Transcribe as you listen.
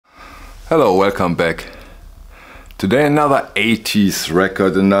Hello, welcome back. Today another 80s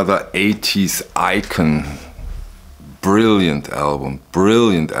record, another 80s icon. Brilliant album,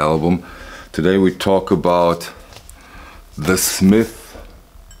 brilliant album. Today we talk about The Smith,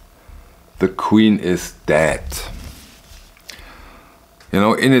 The Queen is Dead. You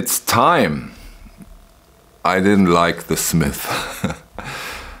know, in its time, I didn't like The Smith.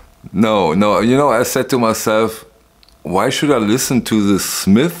 No, you know, I said to myself, why should I listen to The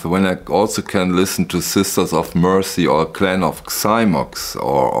Smith when I also can listen to Sisters of Mercy or Clan of Xymox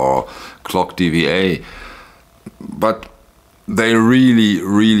or Clock DVA? But they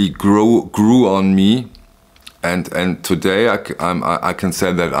really grew on me, and today I can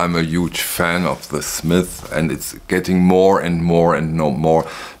say that I'm a huge fan of The Smith, and it's getting more and more and more.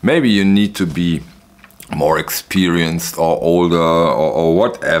 Maybe you need to be more experienced or older or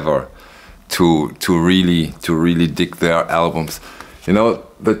whatever to really dig their albums. You know,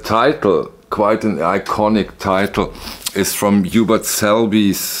 the title, quite an iconic title, is from Hubert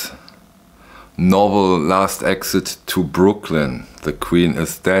Selby's novel Last Exit to Brooklyn. The Queen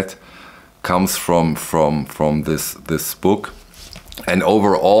is Dead comes from this book, and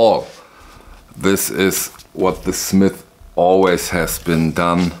overall this is what The Smith always has been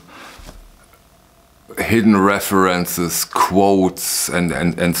done. Hidden references, quotes,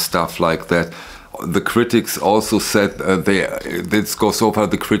 and stuff like that. The critics also said this goes so far.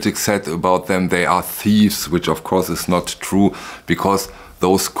 The critics said about them they are thieves, which of course is not true, because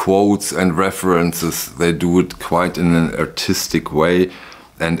those quotes and references, they do it quite in an artistic way,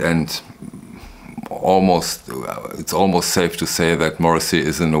 and almost it's almost safe to say that Morrissey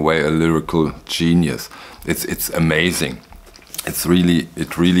is in a way a lyrical genius. It's amazing. It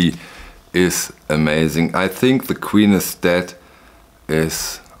really is amazing. I think The Queen is Dead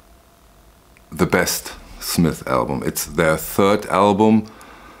is the best Smith album. It's their third album,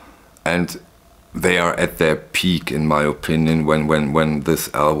 and they are at their peak, in my opinion, when this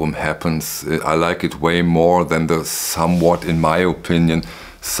album happens. I like it way more than the somewhat, in my opinion,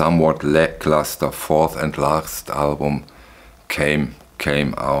 somewhat lackluster fourth and last album came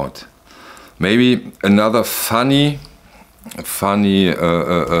out. Maybe another funny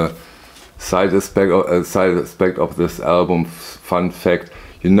side aspect of this album, fun fact.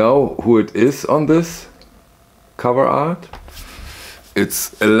 You know who it is on this cover art?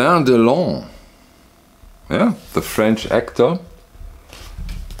 It's Alain Delon. Yeah, the French actor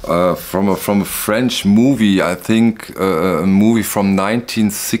from a French movie. I think a movie from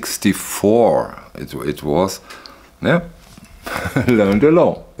 1964. It was. Yeah, Alain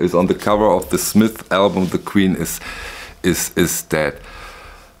Delon is on the cover of the Smith album. The Queen is Dead.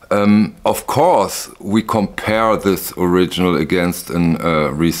 Of course, we compare this original against a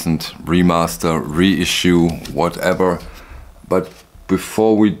recent remaster, reissue, whatever. But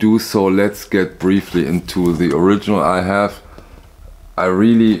before we do so, let's get briefly into the original.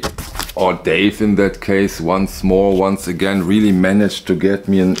 Or Dave in that case, once again, really managed to get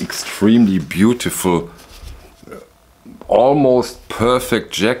me an extremely beautiful, almost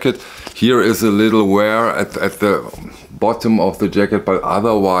perfect jacket. Here is a little wear at the bottom of the jacket, but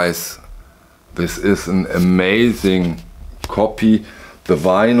otherwise this is an amazing copy. The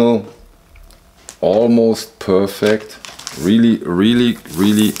vinyl, almost perfect. Really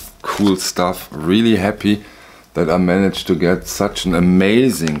cool stuff. Really happy that I managed to get such an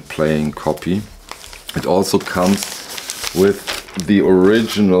amazing playing copy. It also comes with the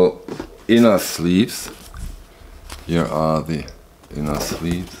original inner sleeves. Here are the inner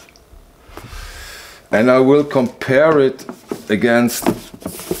sleeves. And I will compare it against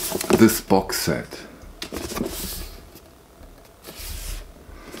this box set.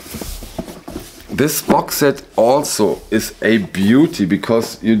 This box set also is a beauty,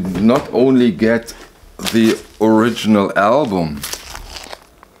 because you not only get the original album.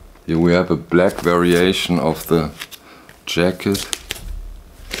 Here we have a black variation of the jacket.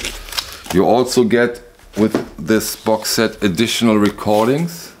 You also get, with this box set, additional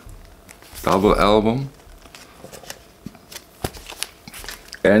recordings. Double album,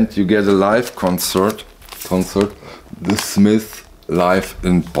 and you get a live concert, The Smith live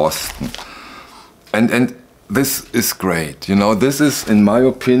in Boston, and this is great. You know, this is, in my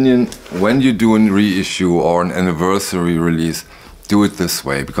opinion, when you do a reissue or an anniversary release, do it this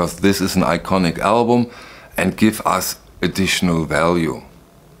way, because this is an iconic album, and give us additional value,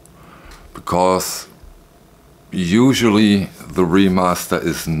 because usually the remaster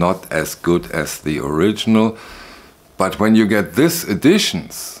is not as good as the original, but when you get this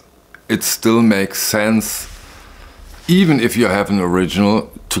editions, it still makes sense, even if you have an original,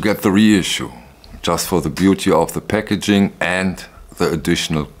 to get the reissue, just for the beauty of the packaging and the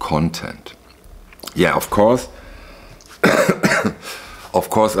additional content. Yeah, of course. Of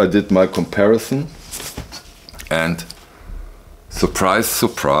course, I did my comparison, and surprise,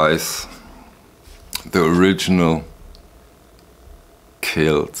 surprise, the original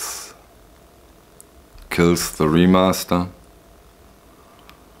kills the remaster.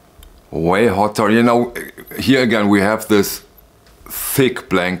 Way hotter. You know, here again we have this thick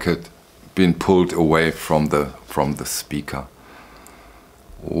blanket being pulled away from the speaker.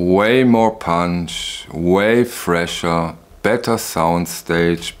 Way more punch, way fresher, better sound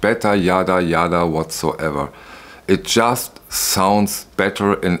stage, better yada yada whatsoever. It just sounds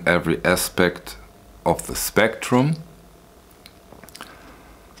better in every aspect of the spectrum.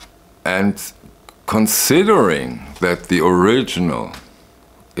 And considering that the original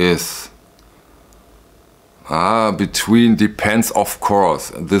is between, depends, of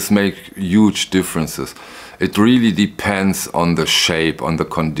course, this makes huge differences. It really depends on the shape, on the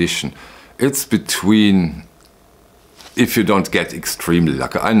condition. It's between, if you don't get extremely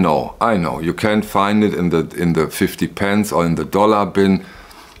lucky, I know, you can't find it in the 50 pence or in the dollar bin.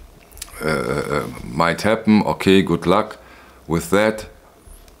 Might happen, okay, good luck with that.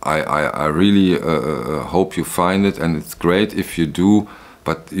 I really hope you find it, and it's great if you do,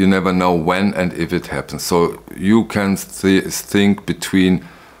 but you never know when and if it happens. So you can think between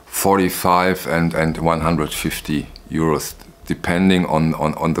 45 and 150 euros, depending on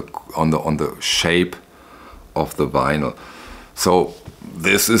the shape of the vinyl. So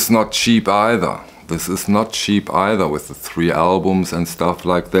this is not cheap either. This is not cheap either with the 3 albums and stuff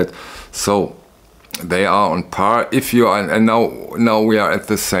like that. So they are on par. If you are, and now we are at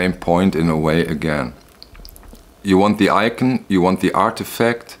the same point in a way again. You want the icon, you want the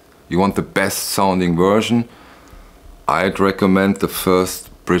artifact, you want the best sounding version. I'd recommend the first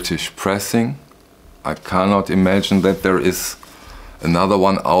British pressing. I cannot imagine that there is another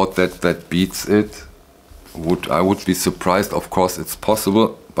one out that beats it. I would be surprised. Of course it's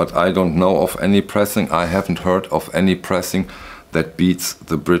possible, but I don't know of any pressing. I haven't heard of any pressing that beats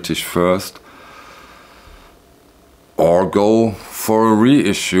the British first. Or go for a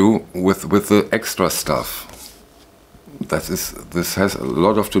reissue with the extra stuff. This has a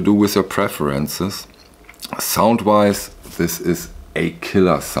lot to do with your preferences. Sound-wise, this is a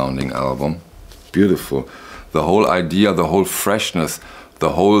killer sounding album. Beautiful. The whole idea, the whole freshness,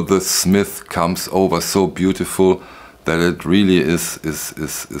 the Smith comes over so beautiful that it really is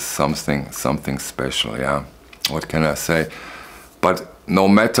something special. Yeah, what can I say? But no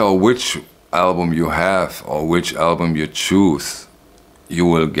matter which album you have or which album you choose, you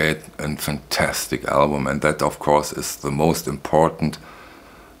will get a fantastic album, and that of course is the most important.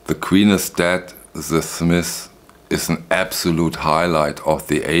 The Queen is Dead, the Smith is an absolute highlight of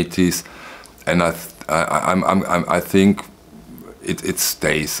the 80s, and I think it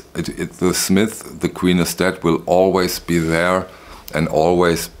stays. The Smith, the Queen is Dead, will always be there and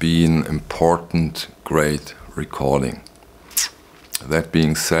always be an important, great recording. That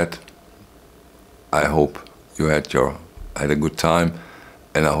being said, I hope you had a good time,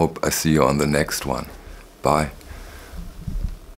 and I hope I see you on the next one. Bye.